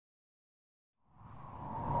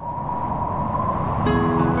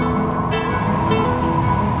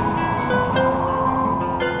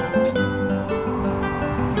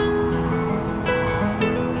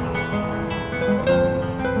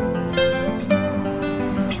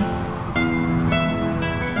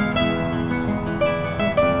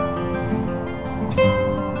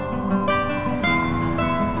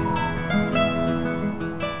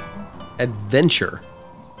Adventure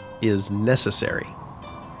is necessary.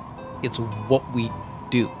 It's what we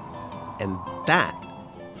do, and that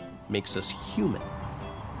makes us human.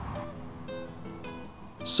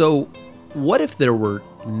 So, what if there were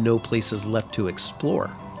no places left to explore?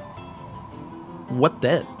 What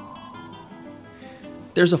then?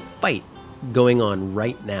 There's a fight going on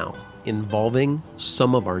right now involving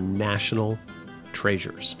some of our national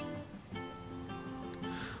treasures.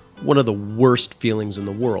 One of the worst feelings in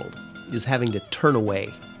the world is having to turn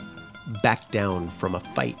away, back down from a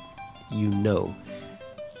fight you know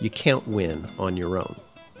you can't win on your own.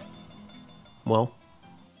 Well,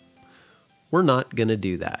 we're not going to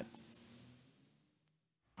do that.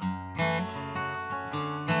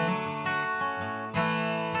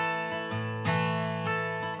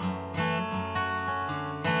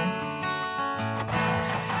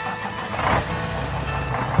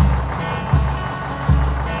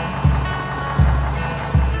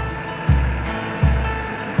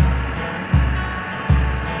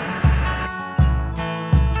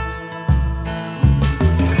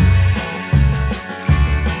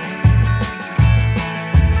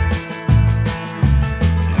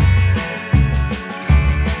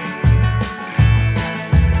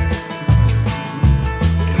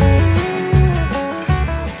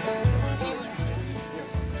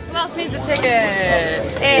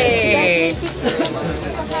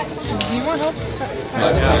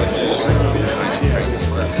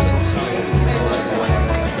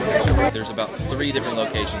 There's about 3 different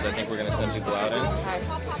locations I think we're going to send people out in.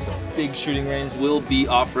 The big shooting range will be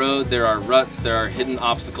off-road. There are ruts, there are hidden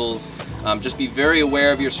obstacles. Just be very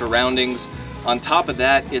aware of your surroundings. On top of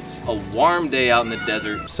that, it's a warm day out in the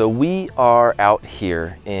desert. So we are out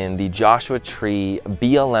here in the Joshua Tree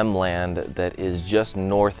BLM land that is just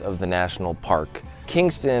north of the national park.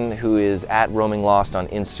 Kingston, who is at Roaming Lost on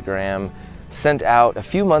Instagram, sent out a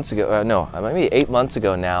few months ago, maybe 8 months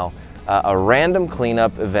ago now, a random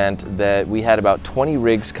cleanup event that we had about 20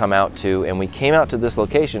 rigs come out to, and we came out to this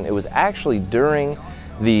location. It was actually during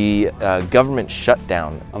the government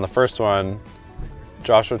shutdown. On the first one,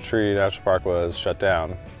 Joshua Tree National Park was shut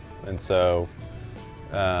down, and so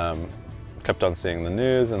kept on seeing the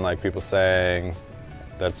news and like people saying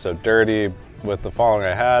that's so dirty. With the following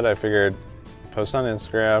I had, I figured post on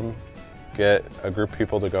Instagram, get a group of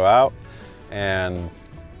people to go out, and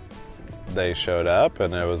they showed up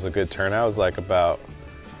and it was a good turnout. It was like about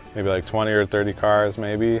maybe like 20 or 30 cars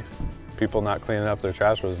maybe. People not cleaning up their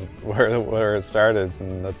trash was where it started,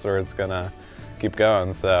 and that's where it's gonna keep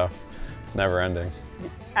going, so it's never ending.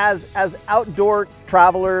 As outdoor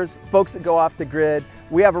travelers, folks that go off the grid,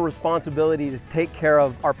 we have a responsibility to take care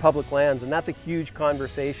of our public lands, and that's a huge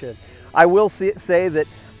conversation. I will say that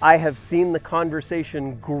I have seen the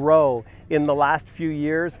conversation grow in the last few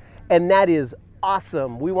years, and that is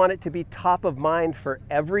awesome. We want it to be top of mind for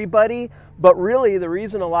everybody, but really the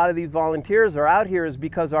reason a lot of these volunteers are out here is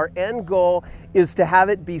because our end goal is to have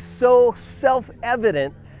it be so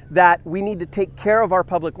self-evident that we need to take care of our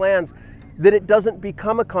public lands that it doesn't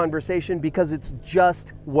become a conversation, because it's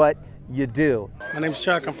just what you do. My name's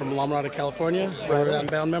Chuck. I'm from La Mirada, California. Overland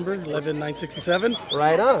Bound member, live in 967.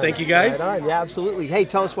 Right on. Thank you guys. Right on. Yeah, absolutely. Hey,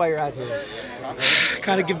 tell us why you're out here.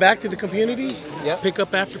 Kind of give back to the community. Yep. Pick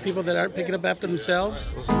up after people that aren't picking up after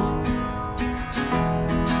themselves.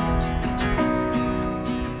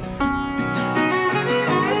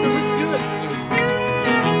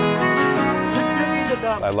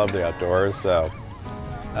 I love the outdoors, so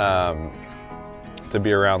to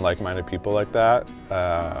be around like-minded people like that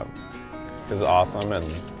is awesome, and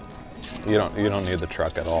you don't need the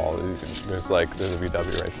truck at all. There's a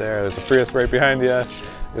VW right there. There's a Prius right behind you.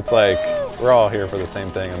 It's like we're all here for the same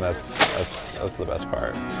thing, and that's the best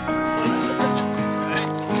part.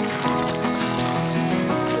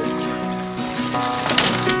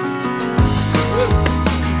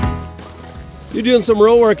 You're doing some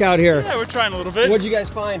row work out here. Yeah, we're trying a little bit. What'd you guys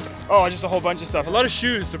find? Oh, just a whole bunch of stuff. A lot of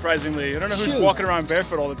shoes, surprisingly. I don't know who's walking around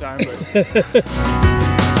barefoot all the time, but.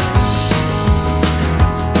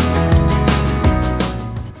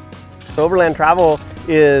 Overland travel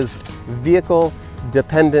is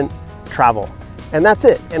vehicle-dependent travel, and that's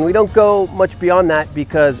it. And we don't go much beyond that,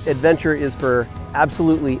 because adventure is for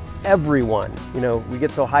absolutely everyone. You know, we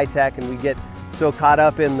get so high-tech and we get so caught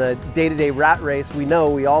up in the day-to-day rat race, we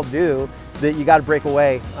all do, that you got to break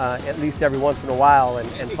away at least every once in a while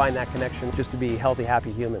and find that connection just to be healthy,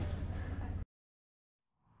 happy humans.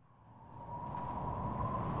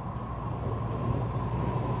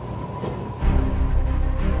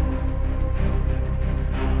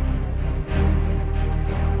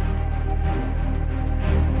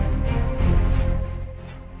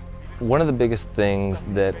 One of the biggest things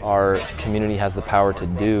that our community has the power to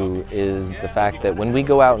do is the fact that when we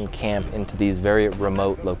go out and camp into these very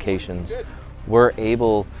remote locations, we're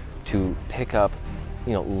able to pick up,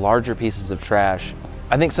 larger pieces of trash.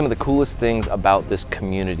 I think some of the coolest things about this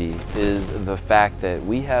community is the fact that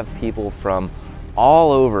we have people from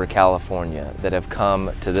all over California that have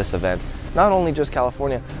come to this event. Not only just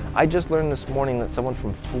California, I just learned this morning that someone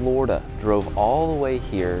from Florida drove all the way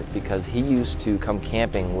here because he used to come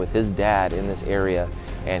camping with his dad in this area,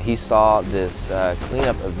 and he saw this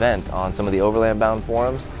cleanup event on some of the Overland Bound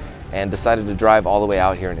forums and decided to drive all the way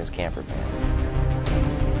out here in his camper van.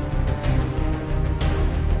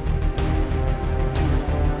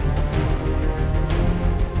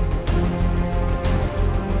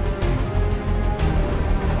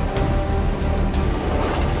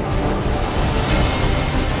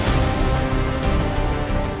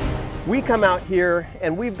 We come out here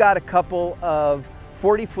and we've got a couple of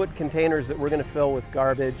 40-foot containers that we're going to fill with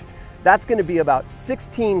garbage. That's going to be about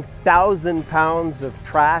 16,000 pounds of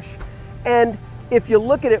trash. And if you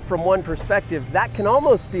look at it from one perspective, that can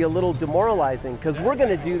almost be a little demoralizing because we're going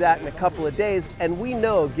to do that in a couple of days. And we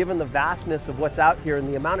know, given the vastness of what's out here and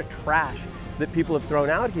the amount of trash that people have thrown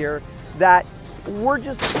out here, that we're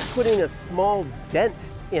just putting a small dent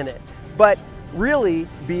in it. But really,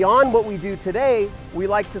 beyond what we do today, we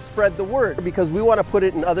like to spread the word because we want to put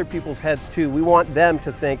it in other people's heads too. We want them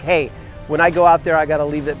to think, hey, when I go out there, I got to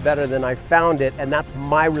leave it better than I found it, and that's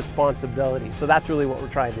my responsibility. So that's really what we're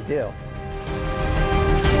trying to do.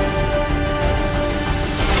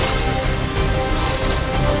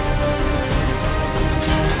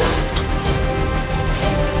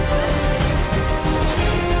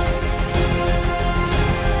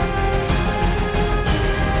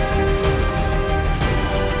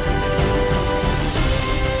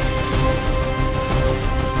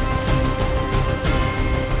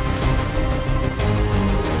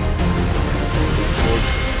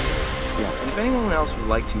 Else would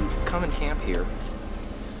like to come and camp here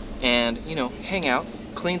and hang out,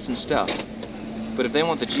 clean some stuff, but if they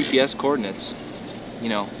want the GPS coordinates,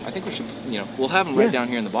 I think we should, we'll have them right down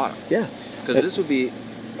here in the bottom. Yeah, because this would be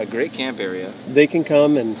a great camp area. They can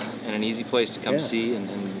come and an easy place to come see and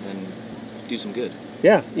do some good.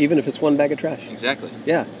 Yeah, even if it's one bag of trash. Exactly.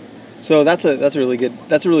 Yeah, so that's a really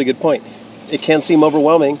good point. It can seem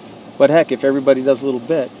overwhelming, but heck, if everybody does a little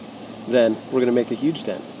bit, then we're going to make a huge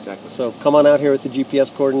dent. Exactly. So come on out here with the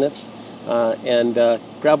GPS coordinates and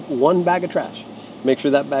grab one bag of trash. Make sure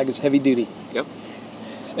that bag is heavy duty. Yep.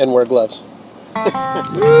 And wear gloves. Amazing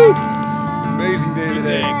day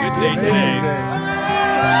today. Good day today.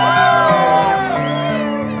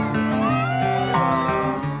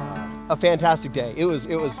 A fantastic day. It was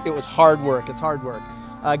hard work. It's hard work.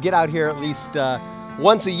 Get out here at least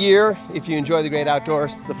once a year if you enjoy the great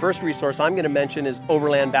outdoors. The first resource I'm going to mention is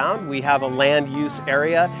Overland Bound. We have a land use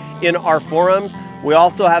area in our forums. We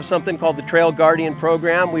also have something called the Trail Guardian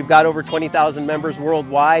program. We've got over 20,000 members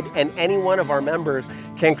worldwide, and any one of our members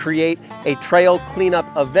can create a trail cleanup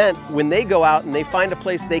event. When they go out and they find a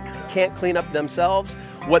place they can't clean up themselves,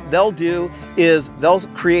 what they'll do is they'll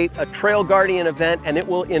create a Trail Guardian event, and it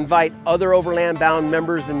will invite other Overland Bound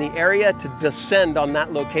members in the area to descend on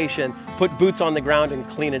that location, put boots on the ground and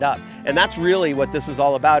clean it up. And that's really what this is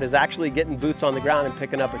all about, is actually getting boots on the ground and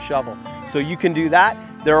picking up a shovel. So you can do that.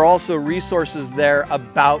 There are also resources there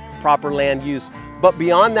about proper land use. But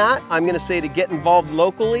beyond that, I'm going to say to get involved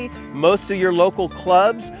locally. Most of your local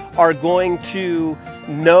clubs are going to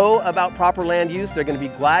know about proper land use. They're going to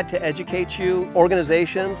be glad to educate you.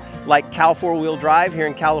 Organizations like Cal 4-Wheel Drive here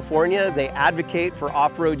in California, they advocate for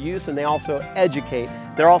off-road use and they also educate.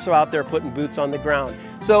 They're also out there putting boots on the ground.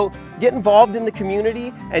 So get involved in the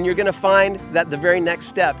community and you're going to find that the very next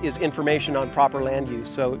step is information on proper land use.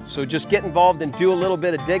 So just get involved and do a little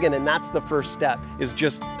bit of digging, and that's the first step, is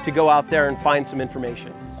just to go out there and find some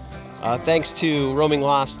information. Thanks to Roaming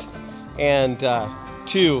Lost and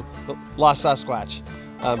to Lost Sasquatch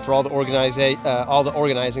for all the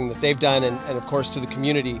organizing that they've done, and of course to the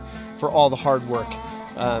community for all the hard work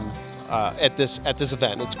at this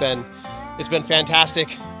event. It's been fantastic.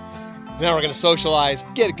 Now we're going to socialize,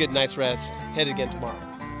 get a good night's rest, head again tomorrow.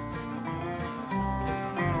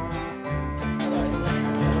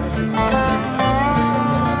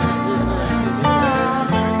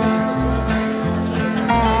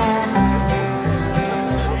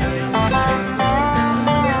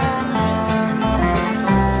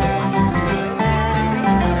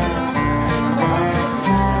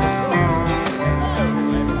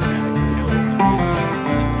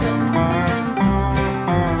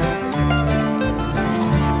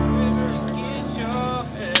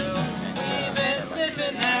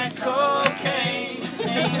 Cold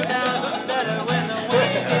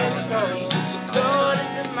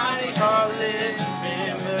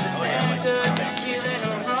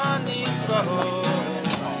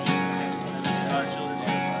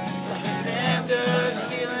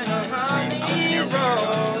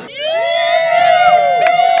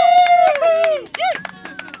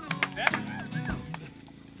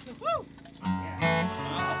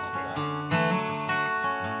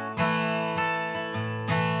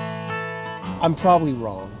I'm probably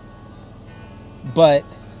wrong, but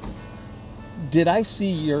did I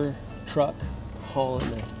see your truck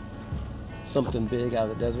hauling something big out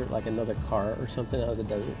of the desert, like another car or something out of the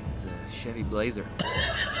desert? It's a Chevy Blazer.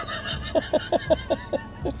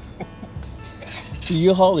 So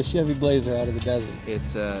you hauled a Chevy Blazer out of the desert?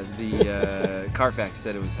 It's the Carfax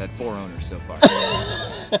said it had 4 owners so far.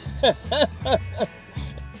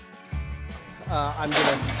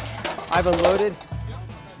 I've unloaded.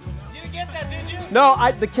 You didn't get that, did you? No,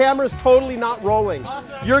 the camera's totally not rolling.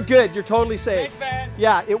 Awesome. You're good, you're totally safe. Thanks, man.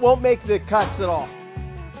 Yeah, it won't make the cuts at all.